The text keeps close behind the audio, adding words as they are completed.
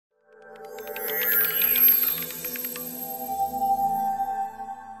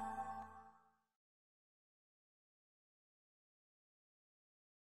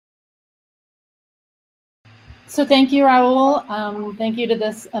So thank you, Raul. Thank you to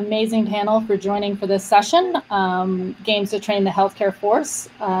this amazing panel for joining for this session, Games to Train the Healthcare Force.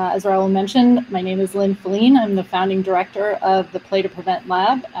 As Raul mentioned, my name is Lynn Fiellin. I'm the founding director of the Play to Prevent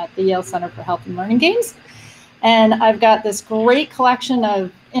Lab at the Yale Center for Health and Learning Games. And I've got this great collection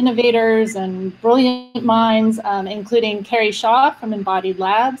of innovators and brilliant minds, including Carrie Shaw from Embodied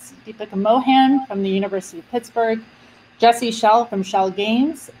Labs, Deepika Mohan from the University of Pittsburgh, Schell from Schell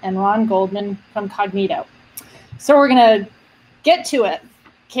Games, and Ron Goldman from Kognito. So we're going to get to it.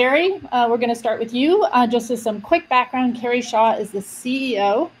 Carrie, we're going to start with you. Just as some quick background, Carrie Shaw is the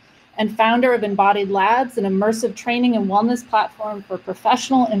CEO and founder of Embodied Labs, an immersive training and wellness platform for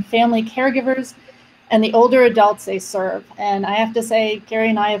professional and family caregivers and the older adults they serve. And I have to say, Carrie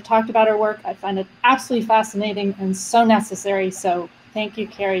and I have talked about our work. I find it absolutely fascinating and so necessary. So thank you,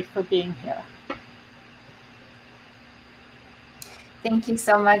 Carrie, for being here. Thank you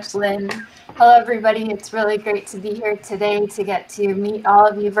so much, Lynn. Hello, everybody. It's really great to be here today to get to meet all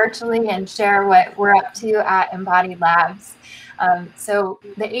of you virtually and share what we're up to at Embodied Labs. So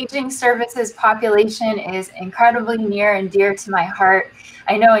the aging services population is incredibly near and dear to my heart.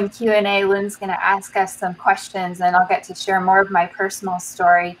 I know in Q&A, Lynn's going to ask us some questions, and I'll get to share more of my personal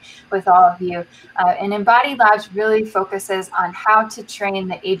story with all of you. And Embodied Labs really focuses on how to train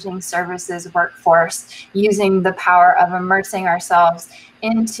the aging services workforce using the power of immersing ourselves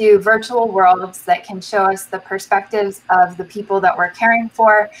into virtual worlds that can show us the perspectives of the people that we're caring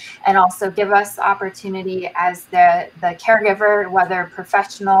for, and also give us the opportunity as the caregiver, whether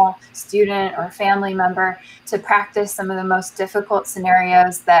professional, student, or family member, to practice some of the most difficult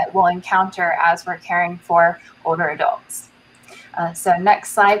scenarios that we'll encounter as we're caring for older adults. So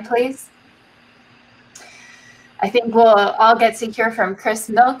next slide, please. I think we'll all get to hear from Chris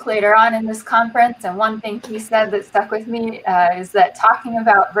Milk later on in this conference. And one thing he said that stuck with me is that talking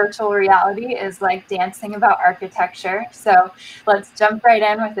about virtual reality is like dancing about architecture. So let's jump right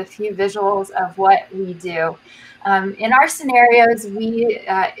in with a few visuals of what we do. In our scenarios, we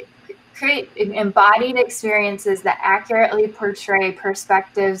create embodied experiences that accurately portray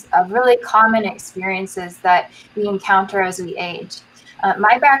perspectives of really common experiences that we encounter as we age.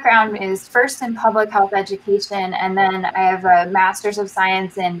 My background is first in public health education, and then I have a master's of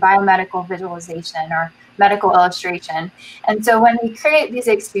science in biomedical visualization or medical illustration. And so when we create these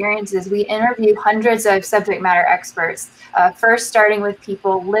experiences, we interview hundreds of subject matter experts, first starting with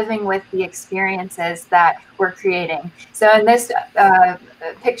people living with the experiences that we're creating. So in this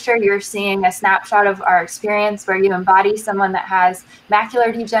picture, you're seeing a snapshot of our experience where you embody someone that has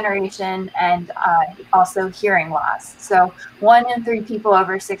macular degeneration and also hearing loss. So 1 in 3 people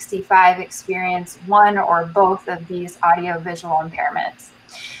over 65 experience one or both of these audio-visual impairments.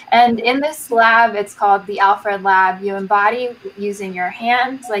 And in this lab, it's called the Alfred Lab. You embody using your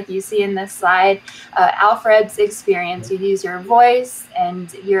hands, like you see in this slide, Alfred's experience. You use your voice,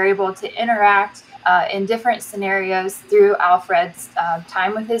 and you're able to interact in different scenarios through Alfred's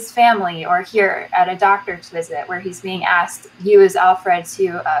time with his family, or here at a doctor's visit where he's being asked, you as Alfred,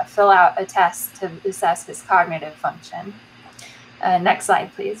 to fill out a test to assess his cognitive function. Next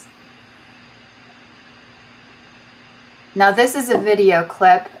slide, please. Now, this is a video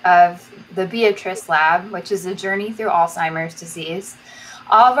clip of the Beatrice Lab, which is a journey through Alzheimer's disease.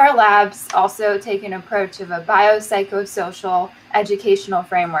 All of our labs also take an approach of a biopsychosocial educational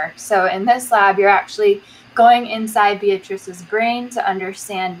framework. So in this lab, you're actually going inside Beatrice's brain to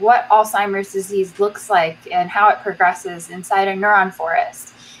understand what Alzheimer's disease looks like and how it progresses inside a neuron forest.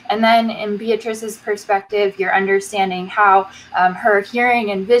 And then in Beatrice's perspective, you're understanding how her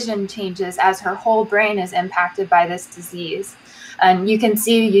hearing and vision changes as her whole brain is impacted by this disease. And you can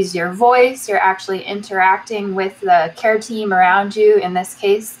see you use your voice, you're actually interacting with the care team around you, in this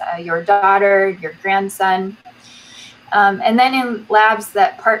case, your daughter, your grandson. And then in labs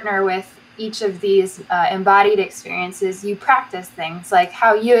that partner with each of these embodied experiences, you practice things like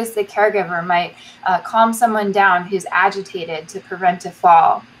how you as the caregiver might calm someone down who's agitated to prevent a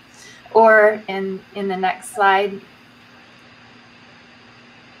fall. Or in the next slide,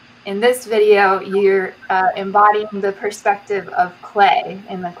 in this video, you're embodying the perspective of Clay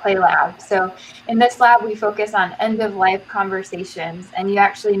in the Clay Lab. So in this lab, we focus on end-of-life conversations, and you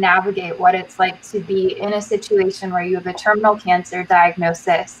actually navigate what it's like to be in a situation where you have a terminal cancer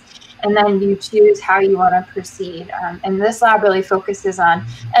diagnosis, and then you choose how you want to proceed. And this lab really focuses on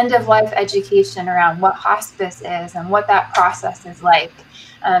end-of-life education around what hospice is and what that process is like.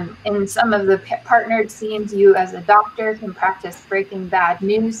 In some of the partnered scenes, you as a doctor can practice breaking bad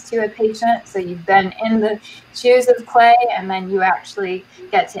news to a patient. So you've been in the shoes of Clay, and then you actually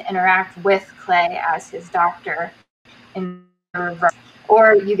get to interact with Clay as his doctor in reverse.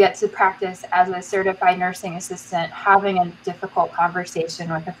 or you get to practice as a certified nursing assistant, having a difficult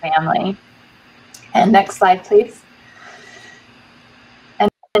conversation with a family. And next slide, please. And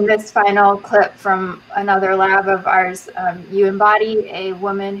in this final clip from another lab of ours, you embody a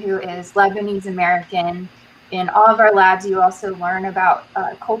woman who is Lebanese American. In all of our labs, you also learn about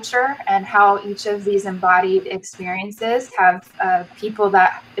culture and how each of these embodied experiences have people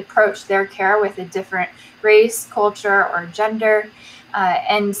that approach their care with a different race, culture, or gender.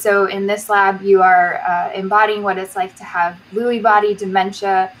 And so in this lab, you are embodying what it's like to have Lewy body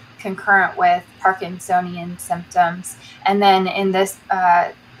dementia concurrent with Parkinsonian symptoms. And then in this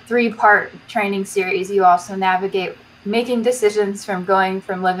 3-part training series, you also navigate making decisions from going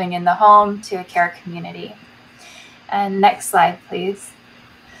from living in the home to a care community. And next slide, please.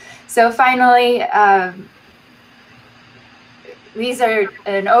 So finally, these are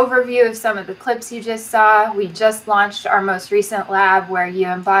an overview of some of the clips you just saw. We just launched our most recent lab where you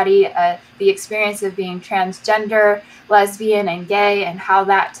embody the experience of being transgender, lesbian, and gay, and how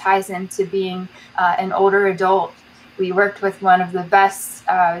that ties into being an older adult. We worked with one of the best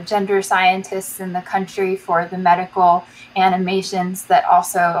gender scientists in the country for the medical animations that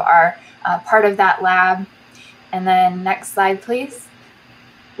also are part of that lab. And then next slide, please.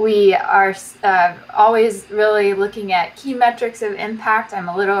 We are always really looking at key metrics of impact. I'm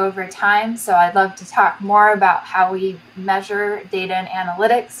a little over time, so I'd love to talk more about how we measure data and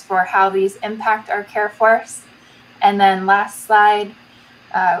analytics for how these impact our care force. And then last slide,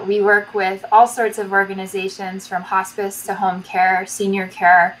 we work with all sorts of organizations from hospice to home care, senior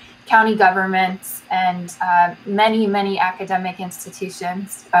care, county governments, and many, many academic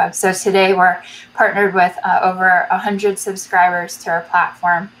institutions. So today we're partnered with over 100 subscribers to our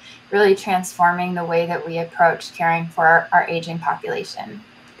platform, really transforming the way that we approach caring for our aging population.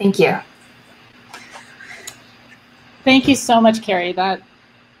 Thank you. Thank you so much, Carrie. That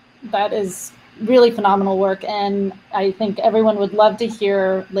is really phenomenal work, and I think everyone would love to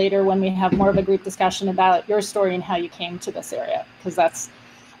hear later when we have more of a group discussion about your story and how you came to this area, because that's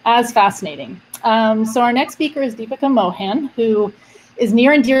as fascinating. So our next speaker is Deepika Mohan, who is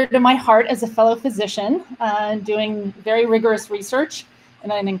near and dear to my heart as a fellow physician, doing very rigorous research in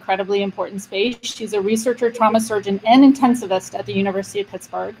an incredibly important space. She's a researcher, trauma surgeon, and intensivist at the University of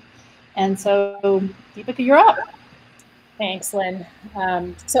Pittsburgh. And so, Deepika, you're up. Thanks, Lynn.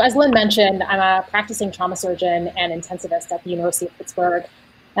 So as Lynn mentioned, I'm a practicing trauma surgeon and intensivist at the University of Pittsburgh,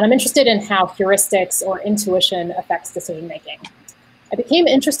 and I'm interested in how heuristics or intuition affects decision-making. I became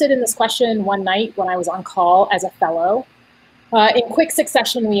interested in this question one night when I was on call as a fellow. In quick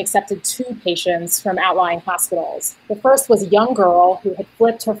succession, we accepted 2 patients from outlying hospitals. The first was a young girl who had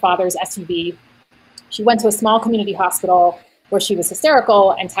flipped her father's SUV. She went to a small community hospital where she was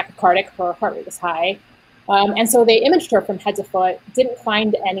hysterical and tachycardic. Her heart rate was high. And so they imaged her from head to foot, didn't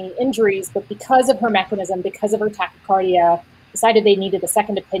find any injuries, but because of her mechanism, because of her tachycardia, decided they needed a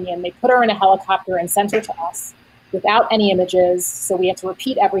second opinion. They put her in a helicopter and sent her to us without any images. So we had to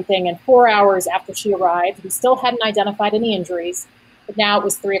repeat everything. And 4 hours after she arrived, we still hadn't identified any injuries, but now it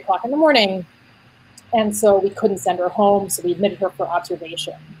was 3 o'clock in the morning. And so we couldn't send her home. So we admitted her for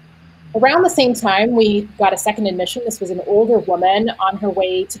observation. Around the same time, we got a second admission. This was an older woman on her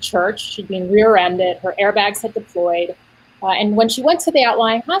way to church. She'd been rear-ended, her airbags had deployed. And when she went to the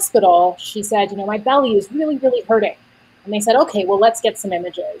outlying hospital, she said, you know, my belly is really, really hurting. And they said, okay, well, let's get some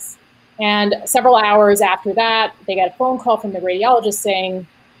images. And several hours after that, they got a phone call from the radiologist saying,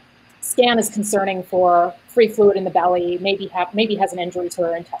 scan is concerning for free fluid in the belly, maybe has an injury to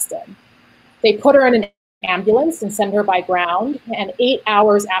her intestine. They put her in an ambulance and send her by ground. And 8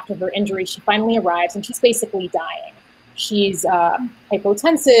 hours after her injury, she finally arrives and she's basically dying. She's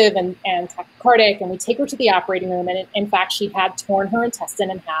hypotensive and tachycardic, and we take her to the operating room. And in fact, she had torn her intestine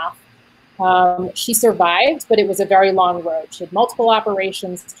in half. She survived, but it was a very long road. She had multiple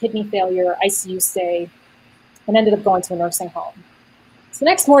operations, kidney failure, ICU stay, and ended up going to a nursing home. So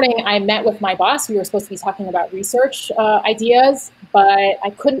next morning, I met with my boss. We were supposed to be talking about research ideas, but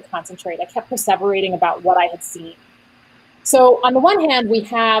I couldn't concentrate. I kept perseverating about what I had seen. So on the one hand, we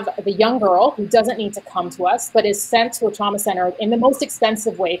have the young girl who doesn't need to come to us, but is sent to a trauma center in the most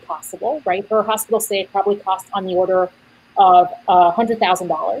expensive way possible, right? Her hospital stay probably cost on the order of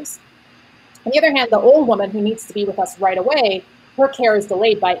 $100,000. On the other hand, the old woman who needs to be with us right away, her care is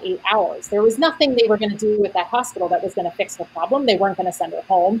delayed by 8 hours. There was nothing they were going to do with that hospital that was going to fix her problem. They weren't going to send her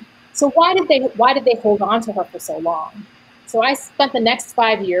home. So why did they hold on to her for so long? So I spent the next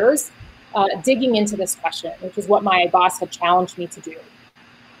 5 years digging into this question, which is what my boss had challenged me to do.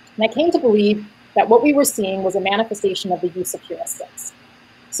 And I came to believe that what we were seeing was a manifestation of the use of heuristics.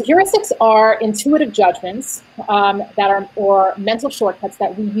 So heuristics are intuitive judgments or mental shortcuts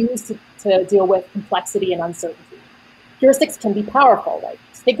that we use to deal with complexity and uncertainty. Heuristics can be powerful. Like,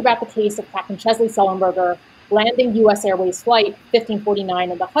 think about the case of Captain Chesley Sullenberger landing U.S. Airways Flight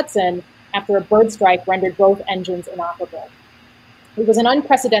 1549 in the Hudson after a bird strike rendered both engines inoperable. It was an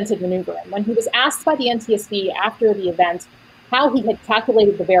unprecedented maneuver, and when he was asked by the NTSB after the event how he had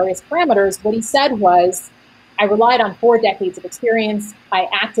calculated the various parameters, what he said was, "I relied on 4 decades of experience. I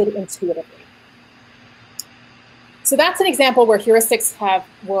acted intuitively." So that's an example where heuristics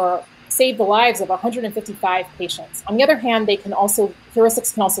saved the lives of 155 patients. On the other hand,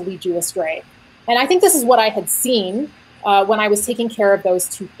 heuristics can also lead you astray. And I think this is what I had seen when I was taking care of those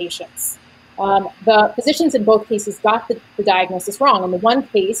 2 patients. The physicians in both cases got the diagnosis wrong. In the one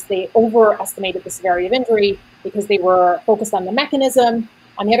case, they overestimated the severity of injury because they were focused on the mechanism.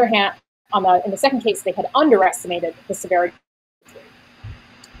 On the other hand, in the second case, they had underestimated the severity of injury.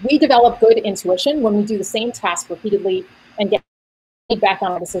 We develop good intuition when we do the same task repeatedly and get feedback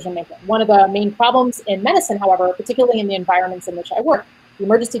on our decision making. One of the main problems in medicine, however, particularly in the environments in which I work, the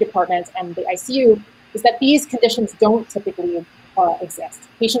emergency department and the ICU, is that these conditions don't typically exist.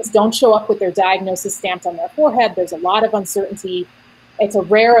 Patients don't show up with their diagnosis stamped on their forehead. There's a lot of uncertainty. It's a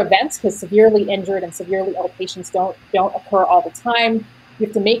rare event because severely injured and severely ill patients don't occur all the time. You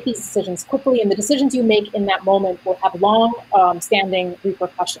have to make these decisions quickly, and the decisions you make in that moment will have long-standing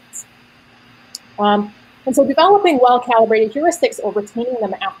repercussions. And so developing well-calibrated heuristics or retaining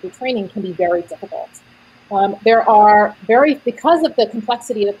them after training can be very difficult. Because of the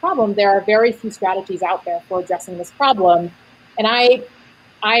complexity of the problem, there are very few strategies out there for addressing this problem. And I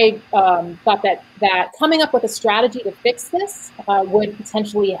thought that coming up with a strategy to fix this would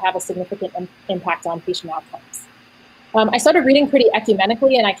potentially have a significant impact on patient outcomes. I started reading pretty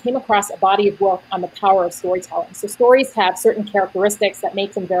ecumenically, and I came across a body of work on the power of storytelling. So stories have certain characteristics that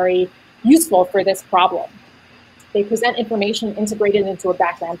make them very useful for this problem. They present information integrated into a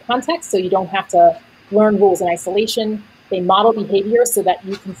background context, so you don't have to learn rules in isolation. They model behavior so that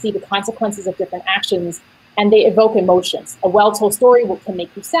you can see the consequences of different actions, and they evoke emotions. A well-told story can make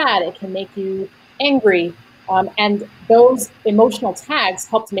you sad, it can make you angry, and those emotional tags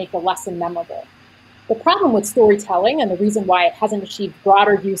help to make the lesson memorable. The problem with storytelling, and the reason why it hasn't achieved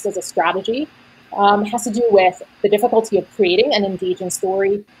broader use as a strategy, has to do with the difficulty of creating an engaging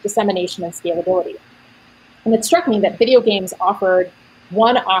story, dissemination, and scalability. And it struck me that video games offered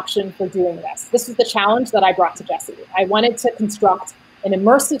one option for doing this. This was the challenge that I brought to Jessie. I wanted to construct an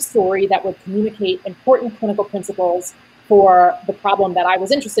immersive story that would communicate important clinical principles for the problem that I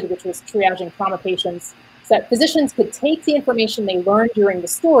was interested in, which was triaging trauma patients, so that physicians could take the information they learned during the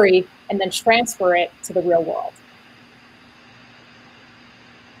story and then transfer it to the real world.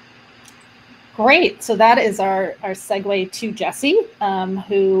 Great. So that is our segue to Jessie,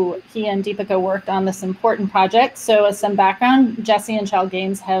 who he and Deepika worked on this important project. So as some background, Jessie and Schell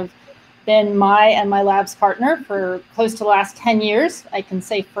Games have been my and my lab's partner for close to the last 10 years. I can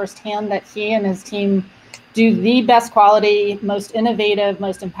say firsthand that he and his team do the best quality, most innovative,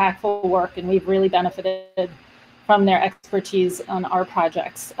 most impactful work, and we've really benefited from their expertise on our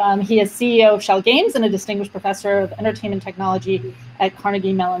projects. He is CEO of Schell Games and a distinguished professor of entertainment technology at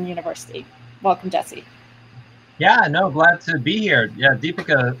Carnegie Mellon University. Welcome, Jessie. Yeah, no, glad to be here. Yeah,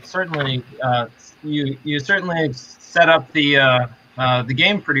 Deepika, certainly, you certainly set up the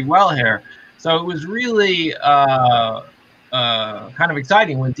game pretty well here. So it was really kind of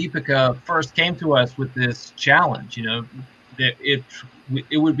exciting when Deepika first came to us with this challenge. You know, that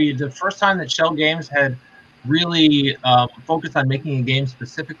it would be the first time that Schell Games had really focused on making a game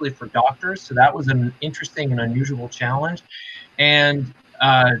specifically for doctors. So that was an interesting and unusual challenge. And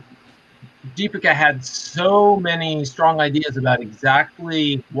Deepika had so many strong ideas about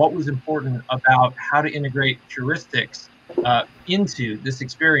exactly what was important about how to integrate heuristics into this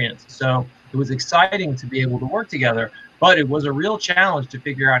experience. So it was exciting to be able to work together, but it was a real challenge to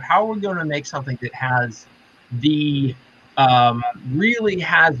figure out how we're going to make something that has really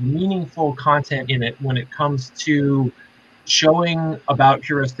has meaningful content in it when it comes to showing about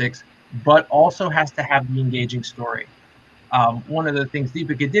heuristics, but also has to have the engaging story. One of the things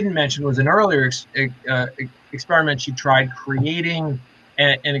Deepika didn't mention was an earlier experiment she tried creating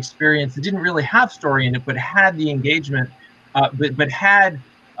an experience that didn't really have story in it, but had the engagement, but had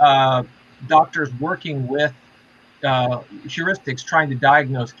doctors working with heuristics trying to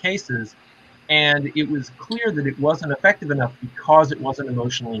diagnose cases. And it was clear that it wasn't effective enough because it wasn't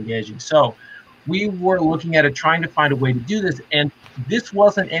emotionally engaging. So we were looking at it, trying to find a way to do this. And this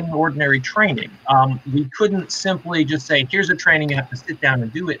wasn't any ordinary training. We couldn't simply just say, here's a training, you have to sit down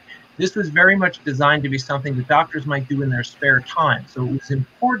and do it. This was very much designed to be something that doctors might do in their spare time. So it was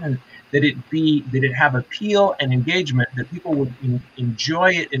important that it have appeal and engagement, that people would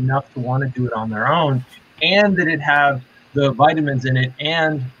enjoy it enough to want to do it on their own, and that it have the vitamins in it,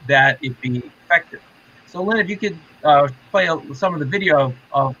 and that it be effective. So Lynn, if you could play some of the video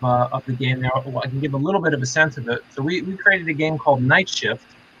of the game now, I can give a little bit of a sense of it. So we created a game called Night Shift,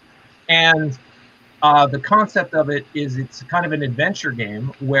 and the concept of it is it's kind of an adventure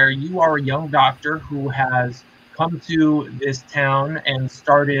game where you are a young doctor who has come to this town and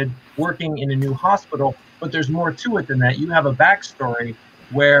started working in a new hospital, but there's more to it than that. You have a backstory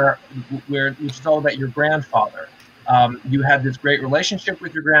which is all about your grandfather. You had this great relationship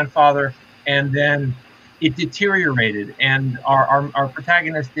with your grandfather, and then it deteriorated, and our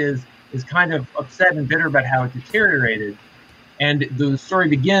protagonist is kind of upset and bitter about how it deteriorated. And the story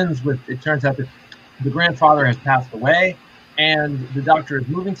begins with, it turns out that the grandfather has passed away, and the doctor is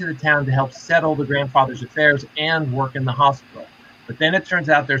moving to the town to help settle the grandfather's affairs and work in the hospital. But then it turns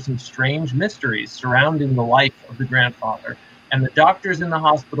out there's some strange mysteries surrounding the life of the grandfather, and the doctors in the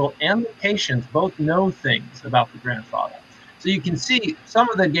hospital and the patients both know things about the grandfather. So you can see some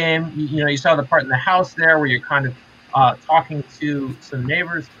of the game, you saw the part in the house there where you're kind of talking to some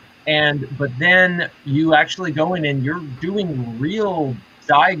neighbors, but then you actually go in and you're doing real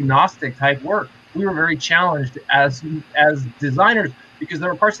diagnostic type work. We were very challenged as designers, because there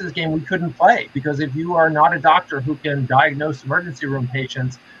were parts of this game we couldn't play, because if you are not a doctor who can diagnose emergency room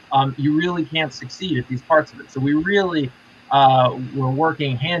patients, you really can't succeed at these parts of it. So we really were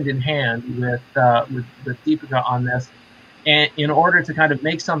working hand in hand with Deepika on this, and in order to kind of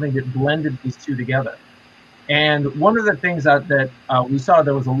make something that blended these two together. And one of the things that we saw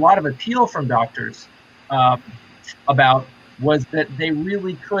there was a lot of appeal from doctors about was that they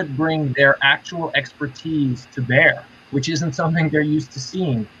really could bring their actual expertise to bear, which isn't something they're used to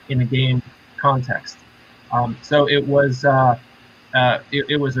seeing in a game context. So it was a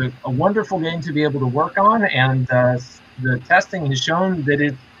wonderful game to be able to work on, and the testing has shown that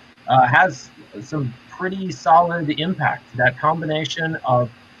it has some pretty solid impact. That combination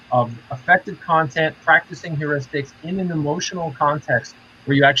of effective content, practicing heuristics in an emotional context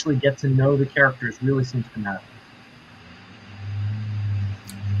where you actually get to know the characters really seems to matter.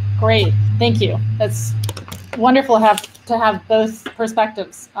 Great, thank you. That's wonderful to have both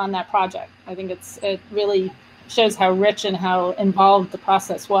perspectives on that project. I think it really shows how rich and how involved the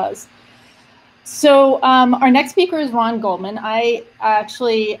process was. So our next speaker is Ron Goldman. I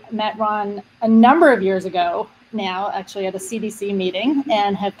actually met Ron a number of years ago now, actually at a CDC meeting,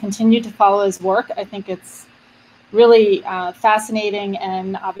 and have continued to follow his work. I think it's really fascinating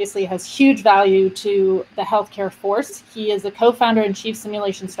and obviously has huge value to the healthcare force. He is the co-founder and chief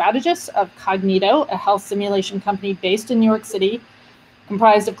simulation strategist of Kognito, a health simulation company based in New York City,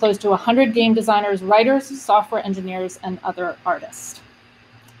 comprised of close to 100 game designers, writers, software engineers, and other artists.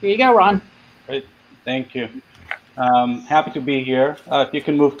 Here you go, Ron. Great, thank you. Happy to be here. If you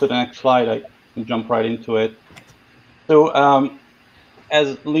can move to the next slide, I can jump right into it. So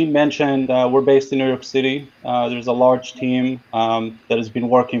as Lynn mentioned, we're based in New York City. There's a large team that has been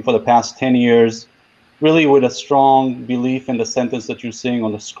working for the past 10 years, really with a strong belief in the sentence that you're seeing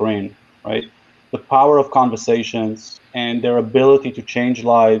on the screen, right? The power of conversations and their ability to change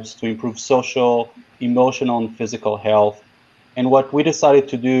lives, to improve social, emotional, and physical health. And what we decided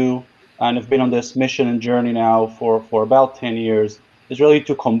to do, and have been on this mission and journey now for about 10 years, is really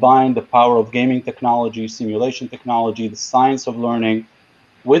to combine the power of gaming technology, simulation technology, the science of learning,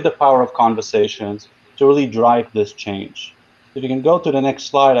 with the power of conversations to really drive this change. If you can go to the next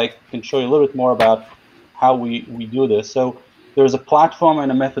slide, I can show you a little bit more about how we do this. So there's a platform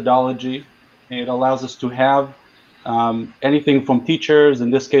and a methodology. It allows us to have anything from teachers, in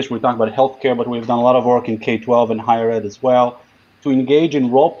this case we're talking about healthcare, but we've done a lot of work in K-12 and higher ed as well, to engage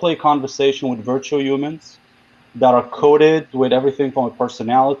in role-play conversation with virtual humans that are coded with everything from a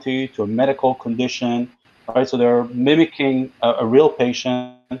personality to a medical condition. Right, so they're mimicking a real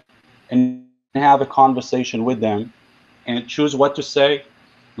patient and have a conversation with them and choose what to say,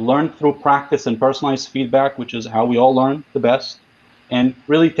 learn through practice and personalized feedback, which is how we all learn the best, and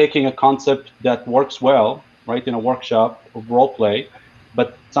really taking a concept that works well, right, in a workshop of role play,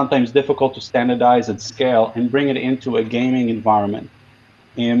 but sometimes difficult to standardize and scale, and bring it into a gaming environment.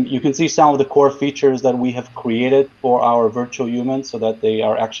 And you can see some of the core features that we have created for our virtual humans so that they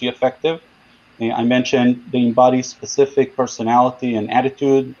are actually effective. I mentioned the embodied specific personality and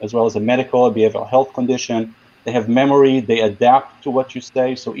attitude, as well as a medical or behavioral health condition, they have memory, they adapt to what you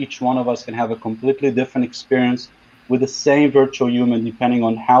say. So each one of us can have a completely different experience with the same virtual human, depending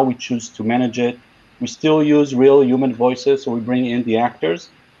on how we choose to manage it. We still use real human voices, so we bring in the actors.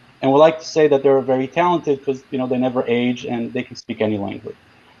 And we like to say that they're very talented because they never age and they can speak any language.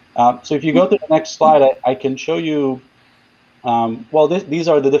 So if you go to the next slide, I can show you, well, these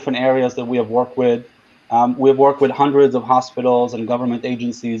are the different areas that we have worked with. We've worked with hundreds of hospitals and government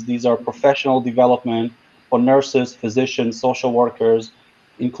agencies. These are professional development for nurses, physicians, social workers,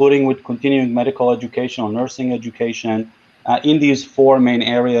 including with continuing medical education or nursing education. In these four main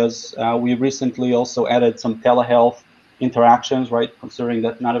areas, we recently also added some telehealth interactions, right? Considering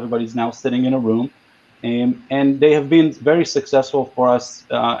that not everybody's now sitting in a room. And they have been very successful for us.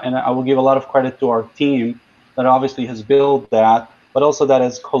 And I will give a lot of credit to our team that obviously has built that, but also that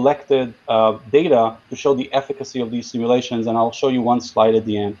has collected data to show the efficacy of these simulations. And I'll show you one slide at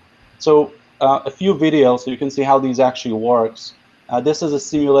the end. So a few videos so you can see how these actually works. This is a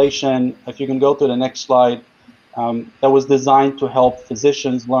simulation, if you can go to the next slide, that was designed to help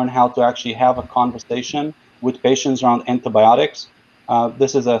physicians learn how to actually have a conversation with patients around antibiotics.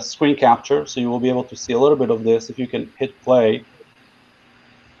 This is a screen capture, so you will be able to see a little bit of this if you can hit play.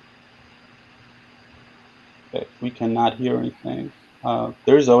 Okay, we cannot hear anything.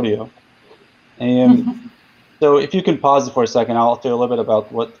 There's audio. So if you can pause it for a second, I'll tell you a little bit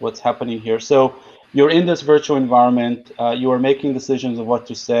about what's happening here. So you're in this virtual environment. You are making decisions of what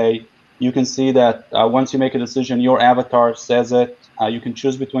to say. You can see that once you make a decision, your avatar says it. You can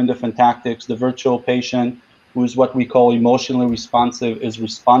choose between different tactics. The virtual patient, who is what we call emotionally responsive, is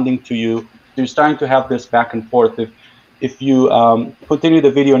responding to you. So you're starting to have this back and forth. If you continue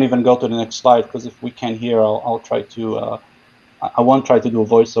the video and even go to the next slide, because if we can't hear, I'll try to, I won't try to do a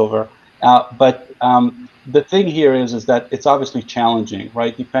voiceover. But the thing here is that it's obviously challenging,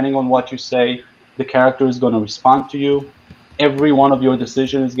 right? Depending on what you say, the character is going to respond to you. Every one of your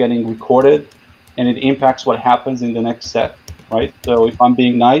decisions is getting recorded, and it impacts what happens in the next set, right? So if I'm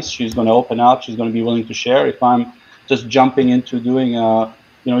being nice, she's going to open up. She's going to be willing to share. If I'm just jumping into doing,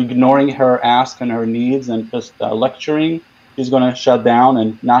 ignoring her ask and her needs and just lecturing, she's going to shut down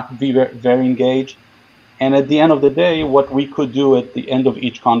and not be very engaged. And at the end of the day, what we could do at the end of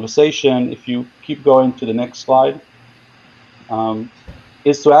each conversation, if you keep going to the next slide,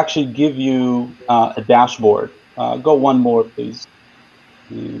 is to actually give you a dashboard. Go one more, please.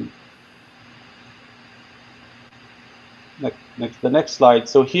 The next slide.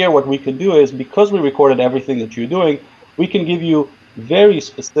 So here what we can do is, because we recorded everything that you're doing, we can give you very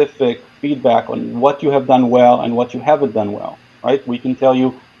specific feedback on what you have done well and what you haven't done well, right? We can tell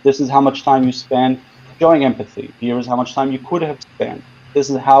you, this is how much time you spend showing empathy. Here is how much time you could have spent. This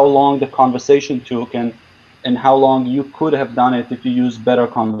is how long the conversation took and how long you could have done it if you use better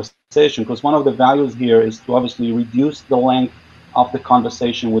conversation. Because one of the values here is to obviously reduce the length of the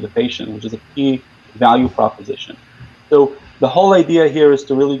conversation with the patient, which is a key value proposition. So the whole idea here is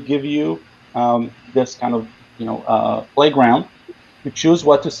to really give you this kind of playground to choose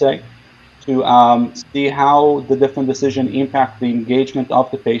what to say, to see how the different decisions impact the engagement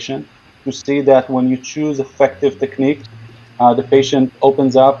of the patient, to see that when you choose effective techniques, the patient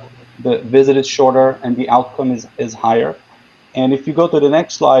opens up, the visit is shorter, and the outcome is higher. And if you go to the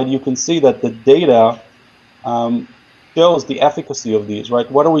next slide, you can see that the data shows the efficacy of these, right?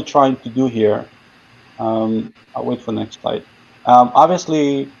 What are we trying to do here? I'll wait for the next slide.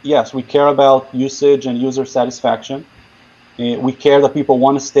 Obviously, yes, we care about usage and user satisfaction. We care that people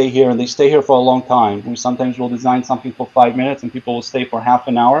want to stay here, and they stay here for a long time. We sometimes will design something for 5 minutes, and people will stay for half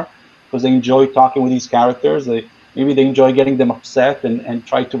an hour because they enjoy talking with these characters. Maybe they enjoy getting them upset and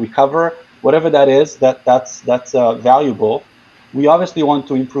try to recover. Whatever that is, that's valuable. We obviously want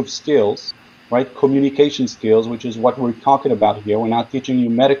to improve skills, right? Communication skills, which is what we're talking about here. We're not teaching you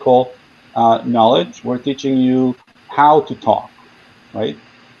medical knowledge. We're teaching you how to talk, right?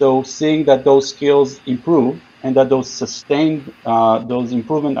 So seeing that those skills improve and that those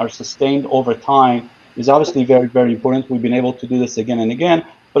improvements are sustained over time is obviously very, very important. We've been able to do this again and again,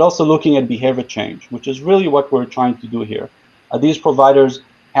 but also looking at behavior change, which is really what we're trying to do here. Are these providers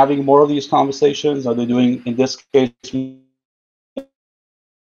having more of these conversations? Are they doing, in this case,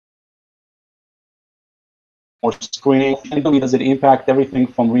 more screening? And does it impact everything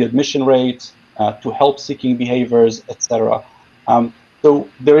from readmission rates to help-seeking behaviors, etc.? So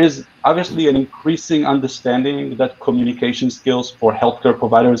there is obviously an increasing understanding that communication skills for healthcare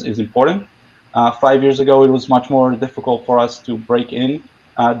providers is important. 5 years ago, it was much more difficult for us to break in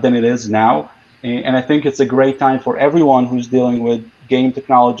than it is now. And I think it's a great time for everyone who's dealing with game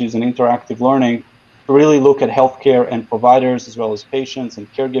technologies and interactive learning to really look at healthcare and providers, as well as patients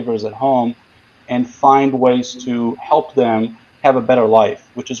and caregivers at home, and find ways to help them have a better life,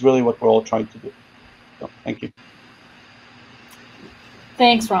 which is really what we're all trying to do. So, thank you.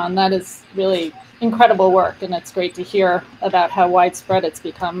 Thanks, Ron. That is really incredible work, and it's great to hear about how widespread it's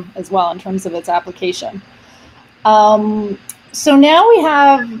become as well in terms of its application. So now we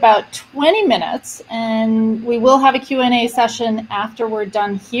have about 20 minutes, and we will have a Q&A session after we're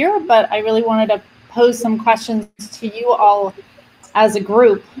done here, but I really wanted to pose some questions to you all as a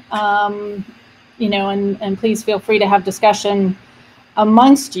group, you know, and please feel free to have discussion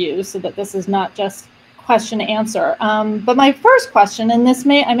amongst you so that this is not just question answer. But my first question, and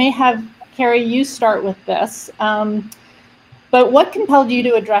I may have Carrie, you start with this, but what compelled you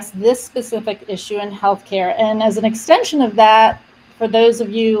to address this specific issue in healthcare? And as an extension of that, for those of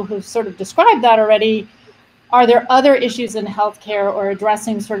you who've sort of described that already, are there other issues in healthcare or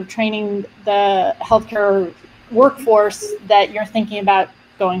addressing sort of training the healthcare workforce that you're thinking about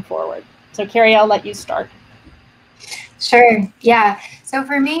going forward? So Carrie, I'll let you start. Sure. Yeah. So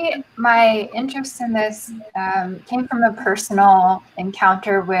for me, my interest in this came from a personal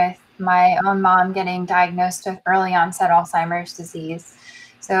encounter with my own mom getting diagnosed with early onset Alzheimer's disease.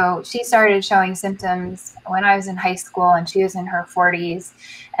 So she started showing symptoms when I was in high school, and she was in her 40s.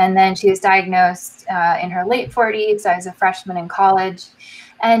 And then she was diagnosed in her late 40s. I was a freshman in college.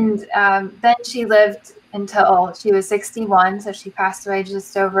 And then she lived until she was 61. So she passed away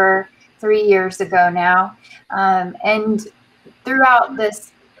just over 3 years ago now. And throughout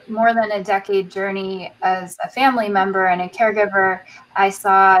this more than a decade journey as a family member and a caregiver, I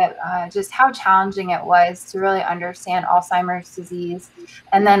saw just how challenging it was to really understand Alzheimer's disease,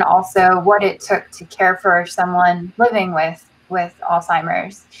 and then also what it took to care for someone living with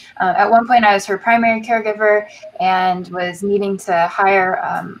Alzheimer's. At one point, I was her primary caregiver and was needing to hire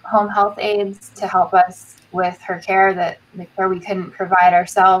home health aides to help us with her care, the care we couldn't provide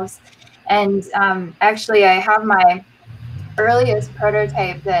ourselves. And actually, I have my earliest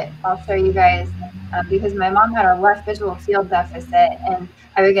prototype that I'll show you guys because my mom had a left visual field deficit, and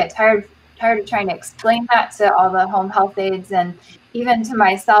I would get tired of trying to explain that to all the home health aides, and even to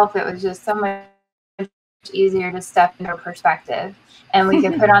myself, it was just so much easier to step into perspective. And we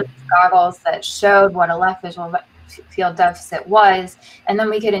could put on these goggles that showed what a left visual field deficit was, and then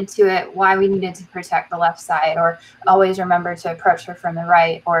we could intuit why we needed to protect the left side, or always remember to approach her from the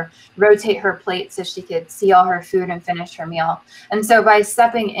right, or rotate her plate so she could see all her food and finish her meal. And so by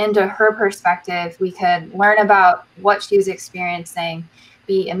stepping into her perspective, we could learn about what she was experiencing,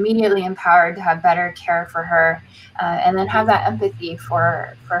 be immediately empowered to have better care for her, and then have that empathy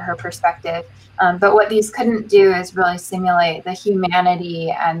for her perspective. But what these couldn't do is really simulate the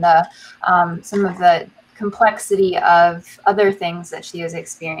humanity and the some of the complexity of other things that she was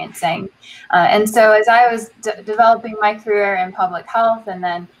experiencing. And so as I was developing my career in public health, and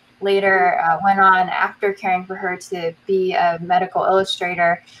then later went on after caring for her to be a medical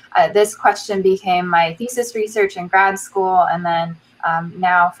illustrator, this question became my thesis research in grad school, and then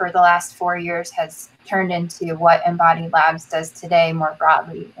now for the last 4 years has turned into what Embodied Labs does today more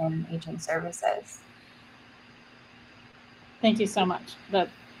broadly in aging services. Thank you so much.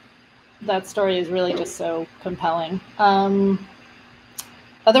 That story is really just so compelling. Other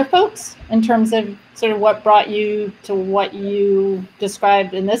folks, in terms of sort of what brought you to what you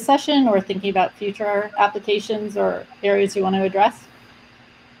described in this session, or thinking about future applications or areas you want to address?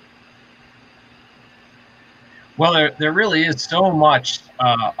 Well, there really is so much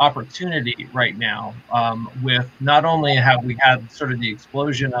opportunity right now with not only have we had sort of the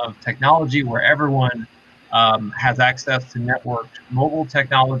explosion of technology where everyone has access to networked mobile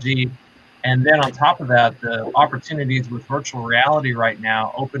technology, and then on top of that, the opportunities with virtual reality right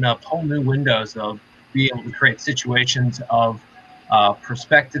now open up whole new windows of being able to create situations of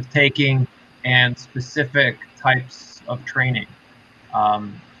perspective taking and specific types of training.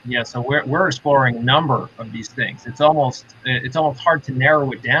 Yeah, so we're exploring a number of these things. It's almost hard to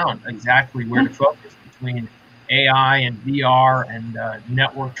narrow it down exactly where to focus between AI and VR and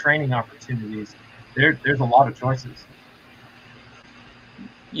network training opportunities. There's a lot of choices.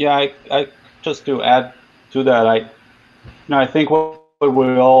 Yeah, I just to add to that, I think what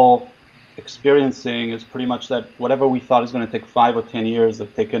we're all experiencing is pretty much that whatever we thought is going to take 5 or 10 years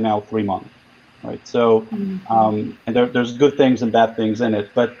have taken now 3 months, right? So, and there's good things and bad things in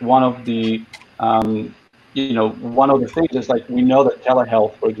it, but one of the things is, like, we know that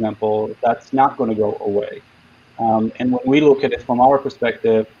telehealth, for example, that's not going to go away. And when we look at it from our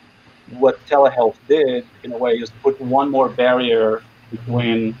perspective, what telehealth did, in a way, is put one more barrier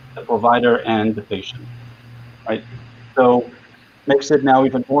between the provider and the patient, right? So makes it now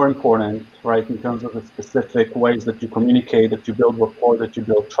even more important, right, in terms of the specific ways that you communicate, that you build rapport, that you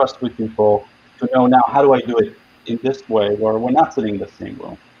build trust with people, to know now, how do I do it in this way where we're not sitting in the same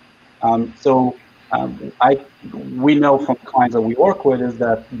room? We know from clients that we work with is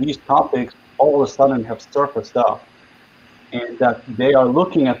that these topics all of a sudden have surfaced up, and that they are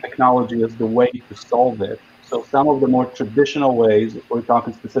looking at technology as the way to solve it. So some of the more traditional ways, if we're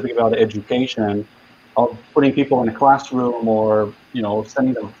talking specifically about education, of putting people in a classroom or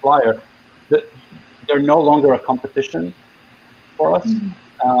sending them a flyer, they're no longer a competition for us.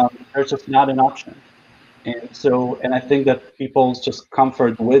 They're just not an option. And I think that people's just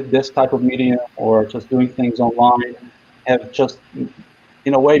comfort with this type of medium or just doing things online have just,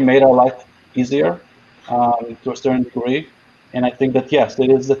 in a way, made our life easier to a certain degree. And I think that, yes, it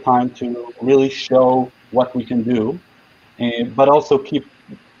is the time to really show what we can do, but also keep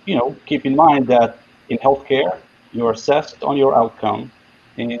in mind that in healthcare, you're assessed on your outcome.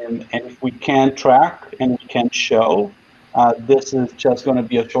 And if we can track and we can show, this is just going to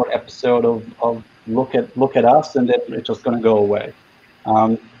be a short episode of look at us, and then it's just going to go away.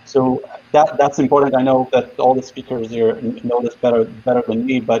 So that's important. I know that all the speakers here know this better than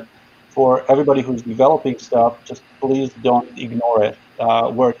me, but for everybody who's developing stuff, just please don't ignore it.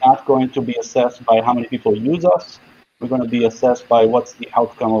 We're not going to be assessed by how many people use us. We're going to be assessed by what's the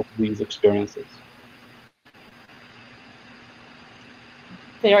outcome of these experiences.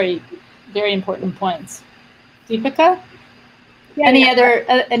 Very, very important points. Deepika? Yeah,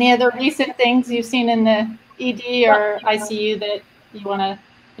 Any other recent things you've seen in the ED or ICU that you want to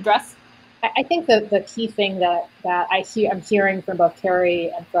address? I think the key thing that I'm hearing from both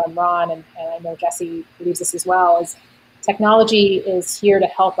Carrie and from Ron, and I know Jesse believes this as well, is technology is here to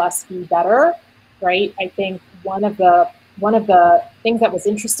help us be better, right? I think one of the things that was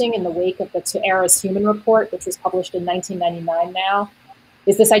interesting in the wake of the To Err Is Human report, which was published in 1999 now,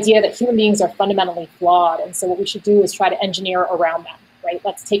 is this idea that human beings are fundamentally flawed. And so what we should do is try to engineer around them, right?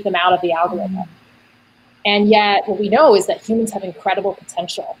 Let's take them out of the algorithm. And yet what we know is that humans have incredible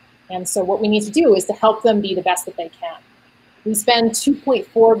potential. And so what we need to do is to help them be the best that they can. We spend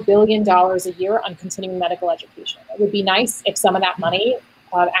 $2.4 billion a year on continuing medical education. It would be nice if some of that money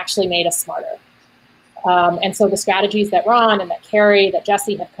actually made us smarter. And so the strategies that Ron and that Carrie, that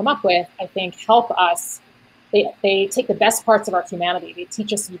Jesse have come up with, I think help us. They take the best parts of our humanity. They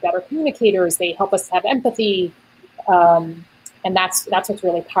teach us to be better communicators. They help us have empathy. And that's what's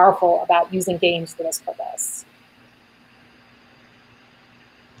really powerful about using games for this purpose.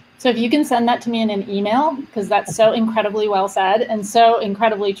 So if you can send that to me in an email, because that's so incredibly well said and so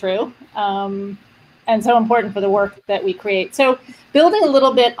incredibly true, and so important for the work that we create. So building a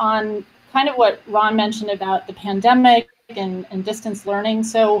little bit on kind of what Ron mentioned about the pandemic and distance learning.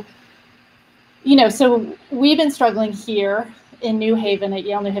 So so we've been struggling here in New Haven at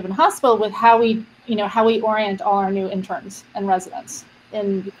Yale New Haven Hospital with how we orient all our new interns and residents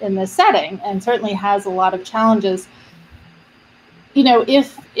in this setting, and certainly has a lot of challenges.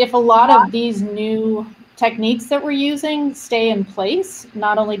 If a lot of these new techniques that we're using stay in place,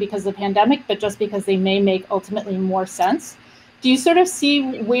 not only because of the pandemic, but just because they may make ultimately more sense, do you sort of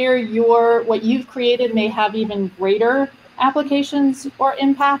see where what you've created may have even greater applications or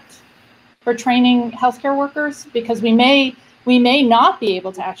impact for training healthcare workers? Because we may not be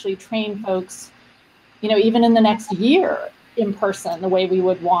able to actually train folks, even in the next year in person the way we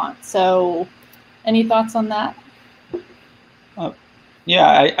would want. So any thoughts on that?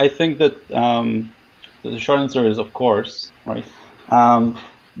 Yeah, I think that the short answer is of course, right? I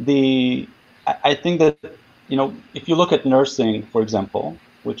think that, if you look at nursing, for example,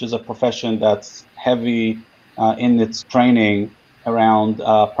 which is a profession that's heavy in its training around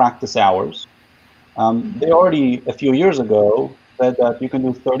practice hours, they already, a few years ago, said that you can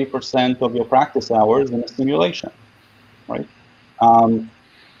do 30% of your practice hours in a simulation, right?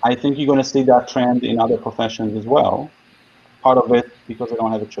 I think you're going to see that trend in other professions as well. Part of it because they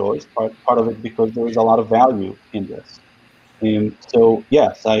don't have a choice, part of it because there is a lot of value in this. And so,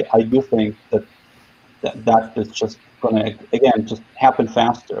 yes, I do think that is just going to, again, just happen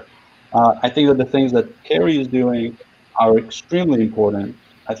faster. I think that the things that Carrie is doing are extremely important.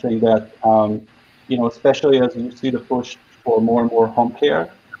 I think that, especially as you see the push for more and more home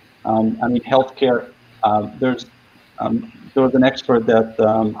care. Healthcare, there was an expert that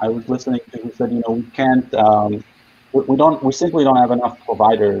I was listening to who said, we can't, we simply don't have enough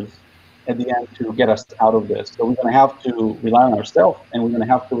providers at the end to get us out of this. So we're going to have to rely on ourselves, and we're going to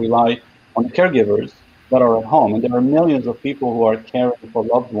have to rely on the caregivers that are at home. And there are millions of people who are caring for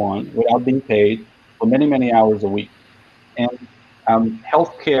loved ones without being paid for many, many hours a week. And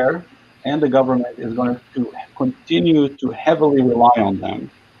healthcare and the government is going to continue to heavily rely on them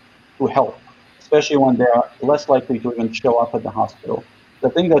to help, especially when they are less likely to even show up at the hospital. I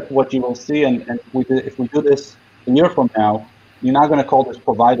think that what you will see, and if we do this a year from now, you're not going to call this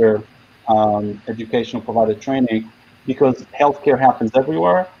provider educational provider training, because healthcare happens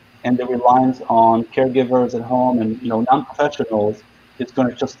everywhere, and the reliance on caregivers at home and non-professionals is going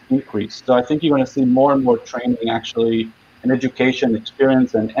to just increase. So I think you're going to see more and more training, actually, and education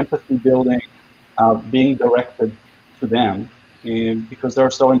experience and empathy building being directed to them, because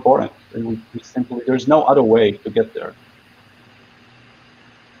they're so important. And there's no other way to get there.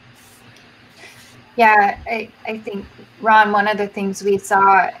 Yeah, I think, Ron, one of the things we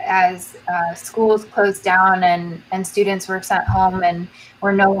saw as schools closed down and students were sent home and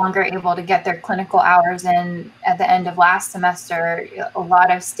were no longer able to get their clinical hours in at the end of last semester, a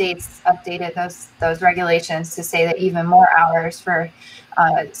lot of states updated those regulations to say that even more hours for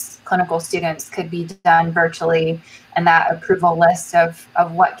clinical students could be done virtually, and that approval list of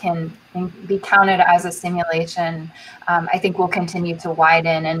what can be counted as a simulation, I think will continue to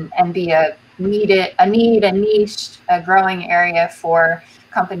widen and be a niche, a growing area for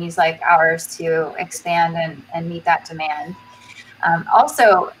companies like ours to expand and meet that demand.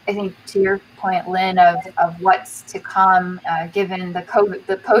 Also, I think to your point, Lynn, of what's to come, given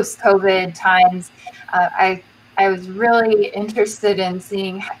the post-COVID times, I was really interested in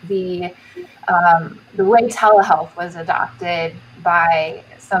seeing the way telehealth was adopted by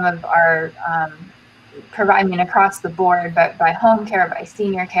some of our across the board, but by home care, by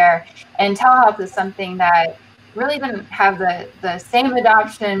senior care. And telehealth is something that really didn't have the same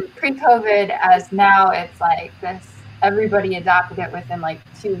adoption pre-COVID as now. It's like this, everybody adopted it within like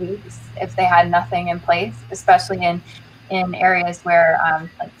 2 weeks if they had nothing in place, especially in areas where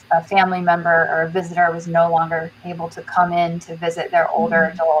a family member or a visitor was no longer able to come in to visit their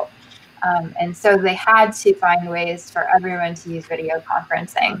older adult. And so they had to find ways for everyone to use video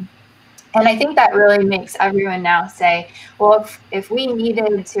conferencing. And I think that really makes everyone now say, well, if we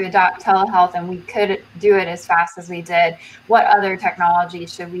needed to adopt telehealth and we could do it as fast as we did, what other technology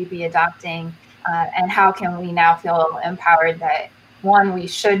should we be adopting? And how can we now feel empowered that, one, we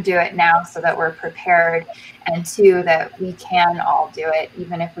should do it now so that we're prepared, and two, that we can all do it,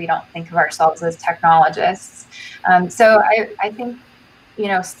 even if we don't think of ourselves as technologists. So I think,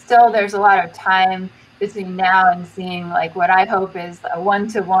 still there's a lot of time between now and seeing like what I hope is a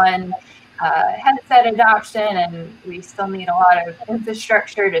one-to-one headset adoption, and we still need a lot of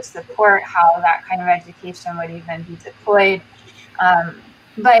infrastructure to support how that kind of education would even be deployed.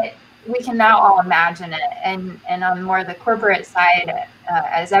 But we can now all imagine it. And on more the corporate side,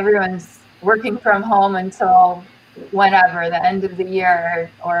 as everyone's working from home until whenever, the end of the year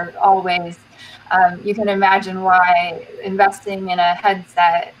or always, you can imagine why investing in a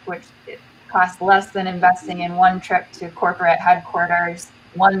headset, which costs less than investing in one trip to corporate headquarters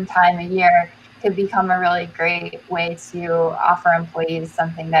one time a year, could become a really great way to offer employees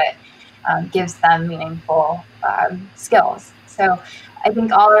something that gives them meaningful skills. So I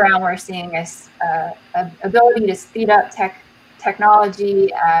think all around we're seeing this ability to speed up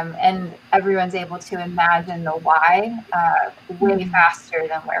technology, and everyone's able to imagine the why way faster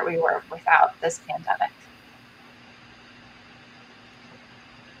than where we were without this pandemic.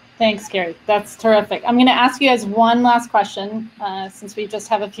 Thanks, Carrie. That's terrific. I'm going to ask you guys one last question, since we just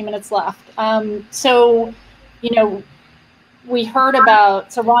have a few minutes left. So, we heard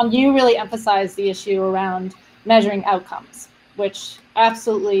about, so Ron, you really emphasized the issue around measuring outcomes, which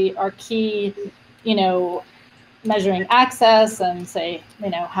absolutely are key, measuring access and say,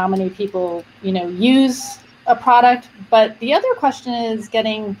 how many people, use a product. But the other question is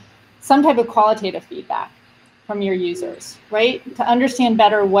getting some type of qualitative feedback from your users, right? To understand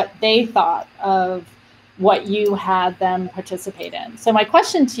better what they thought of what you had them participate in. So my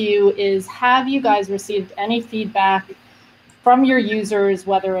question to you is, have you guys received any feedback from your users,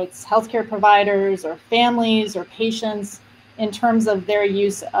 whether it's healthcare providers or families or patients, in terms of their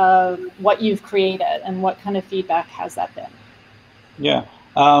use of what you've created, and what kind of feedback has that been? Yeah.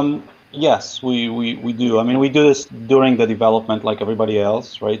 Yes, we do. I mean, we do this during the development like everybody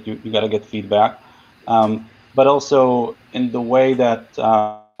else, right? You got to get feedback. But also in the way that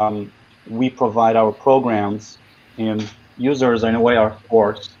we provide our programs, and users in a way are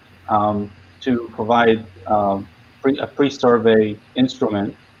forced to provide a pre-survey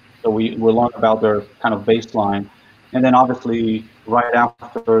instrument. So we learn about their kind of baseline, and then obviously right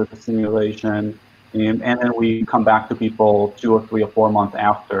after the simulation, and then we come back to people 2 or 3 or 4 months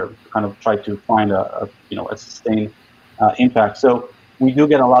after to kind of try to find a sustained impact. So we do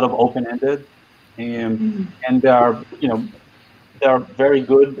get a lot of open-ended. And they're very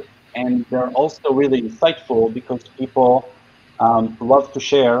good, and they're also really insightful because people love to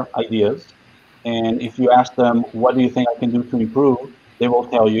share ideas. And if you ask them, what do you think I can do to improve, they will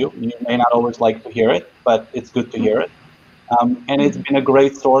tell you. You may not always like to hear it, but it's good to hear it. And it's been a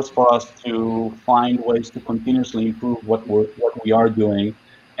great source for us to find ways to continuously improve what we are doing,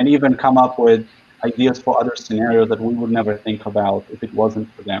 and even come up with ideas for other scenarios that we would never think about if it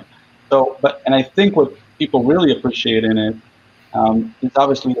wasn't for them. So, and I think what people really appreciate in it is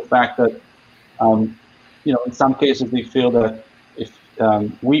obviously the fact that, in some cases they feel that if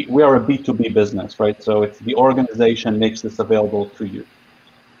we are a B2B business, right? So if the organization makes this available to you,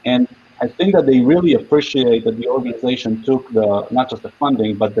 and I think that they really appreciate that the organization took not just the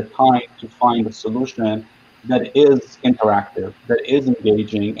funding, but the time to find a solution that is interactive, that is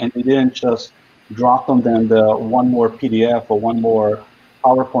engaging, and they didn't just drop on them the one more PDF or one more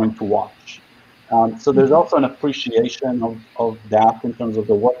PowerPoint to watch. So there's also an appreciation of that in terms of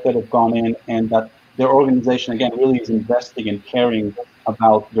the work that have gone in, and that their organization, again, really is investing and caring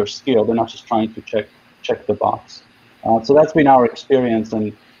about their skill. They're not just trying to check the box. So that's been our experience,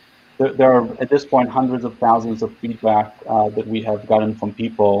 and there are, at this point, hundreds of thousands of feedback that we have gotten from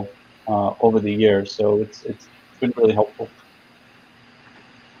people over the years. So it's been really helpful.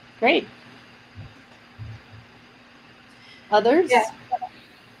 Great. Others? Yeah.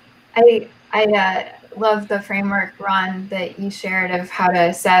 I love the framework, Ron, that you shared of how to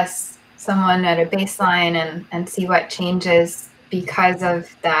assess someone at a baseline and see what changes because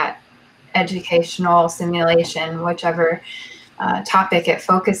of that educational simulation, whichever topic it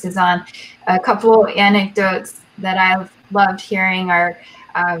focuses on. A couple anecdotes that I've loved hearing are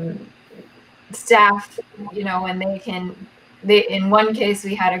staff, when in one case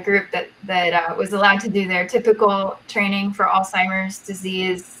we had a group that was allowed to do their typical training for Alzheimer's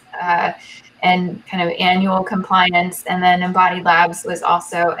disease and kind of annual compliance, and then Embodied Labs was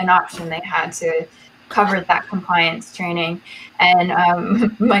also an option. They had to cover that compliance training, and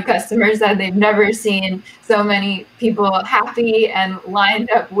my customers said they've never seen so many people happy and lined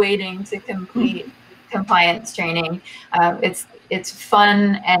up waiting to complete compliance training. It's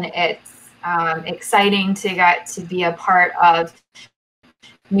fun and it's exciting to get to be a part of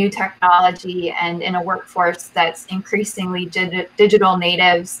new technology and in a workforce that's increasingly digital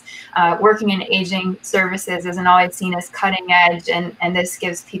natives. Working in aging services isn't always seen as cutting edge, and this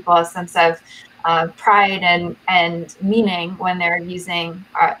gives people a sense of pride and meaning when they're using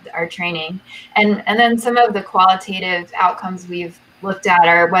our training. And then some of the qualitative outcomes we've looked at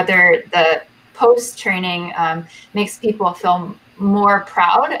are whether the post-training makes people feel more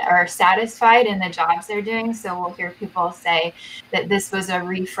proud or satisfied in the jobs they're doing. So we'll hear people say that this was a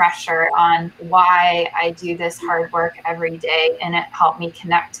refresher on why I do this hard work every day, and it helped me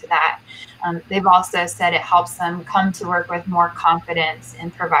connect to that. They've also said it helps them come to work with more confidence in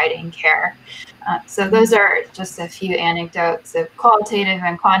providing care. So those are just a few anecdotes of qualitative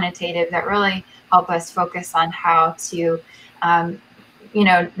and quantitative that really help us focus on how to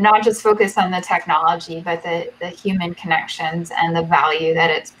not just focus on the technology, but the human connections and the value that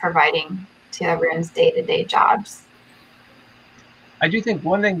it's providing to everyone's day-to-day jobs. I do think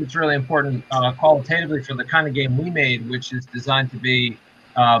one thing that's really important qualitatively for the kind of game we made, which is designed to be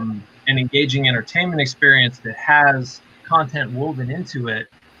an engaging entertainment experience that has content woven into it,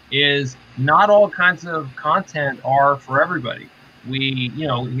 is not all kinds of content are for everybody.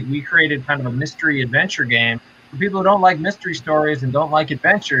 We created kind of a mystery adventure game. For people who don't like mystery stories and don't like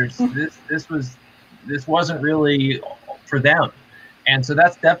adventures, this wasn't really for them. And so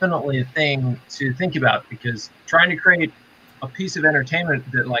that's definitely a thing to think about, because trying to create a piece of entertainment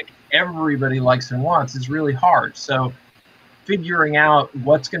that like everybody likes and wants is really hard. So figuring out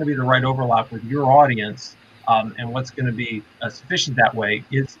what's going to be the right overlap with your audience and what's going to be sufficient that way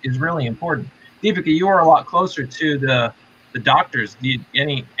is really important. Deepika, you are a lot closer to the doctors.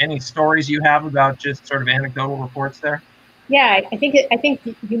 Any stories you have about just sort of anecdotal reports there? Yeah, I think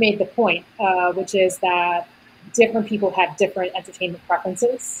you made the point, which is that different people have different entertainment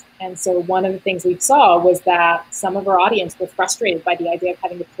preferences. And so one of the things we saw was that some of our audience were frustrated by the idea of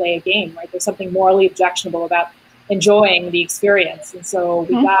having to play a game, right? There's something morally objectionable about enjoying the experience. And so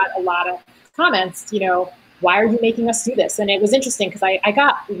we got a lot of comments, why are you making us do this? And it was interesting because I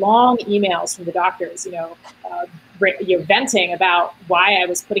got long emails from the doctors, venting about why I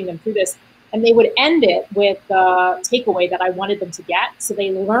was putting them through this. And they would end it with the takeaway that I wanted them to get. So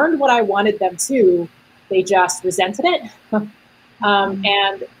they learned what I wanted them to, they just resented it.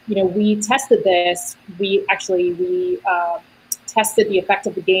 And, we tested this. We tested the effect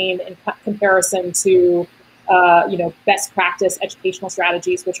of the game in comparison to, best practice educational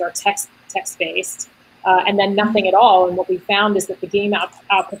strategies, which are text-based, and then nothing at all. And what we found is that the game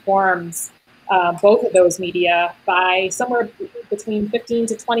outperforms both of those media by somewhere between 15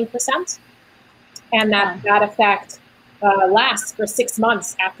 to 20%. And that effect lasts for 6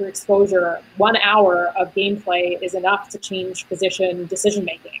 months after exposure, 1 hour of gameplay is enough to change physician decision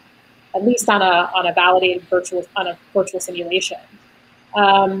making, at least on a validated virtual simulation.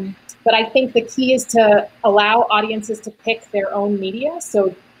 But I think the key is to allow audiences to pick their own media.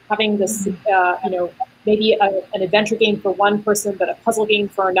 So having this, maybe an adventure game for one person, but a puzzle game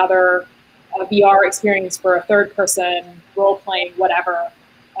for another, a VR experience for a third person, role playing, whatever.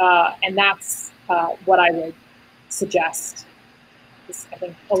 And that's what I would suggest. I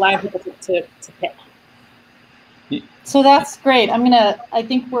think allowing people to pick. So that's great. I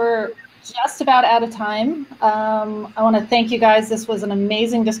think we're just about out of time. I want to thank you guys. This was an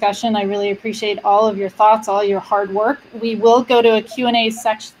amazing discussion. I really appreciate all of your thoughts, all your hard work. We will go to a Q&A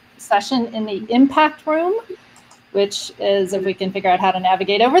session in the impact room, which is, if we can figure out how to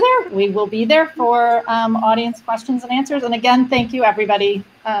navigate over there, we will be there for audience questions and answers. And again, thank you, everybody.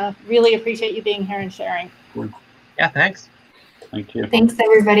 Really appreciate you being here and sharing. Yeah, thanks. Thank you. Thanks,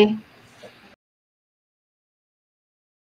 everybody.